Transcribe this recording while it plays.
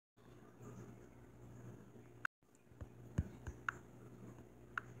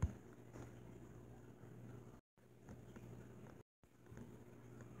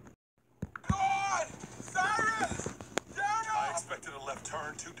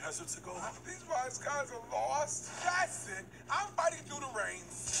2 deserts ago. These wise guys are lost. That's it. I'm fighting through the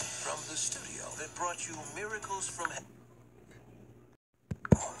rains. From the studio that brought you miracles from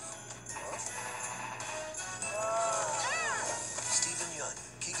Stephen Young,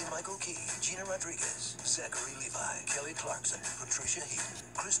 Keegan-Michael Key, Gina Rodriguez, Zachary Levi, Kelly Clarkson, Patricia Heaton,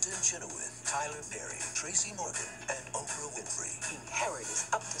 Kristen Chenoweth, Tyler Perry, Tracy Morgan, and Oprah Winfrey. King Herod is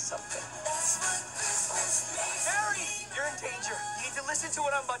up to something. Harry, you're in danger. You need to listen to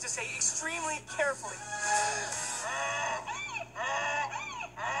what I'm about to say extremely carefully.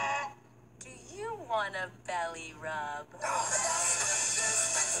 Do you want a belly rub?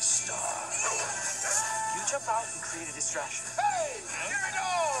 The star. You jump out and create a distraction. Hey, here it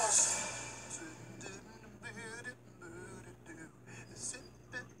goes.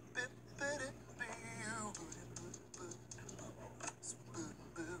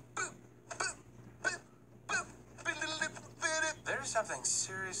 There's something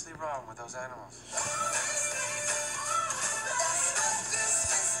seriously wrong with those animals.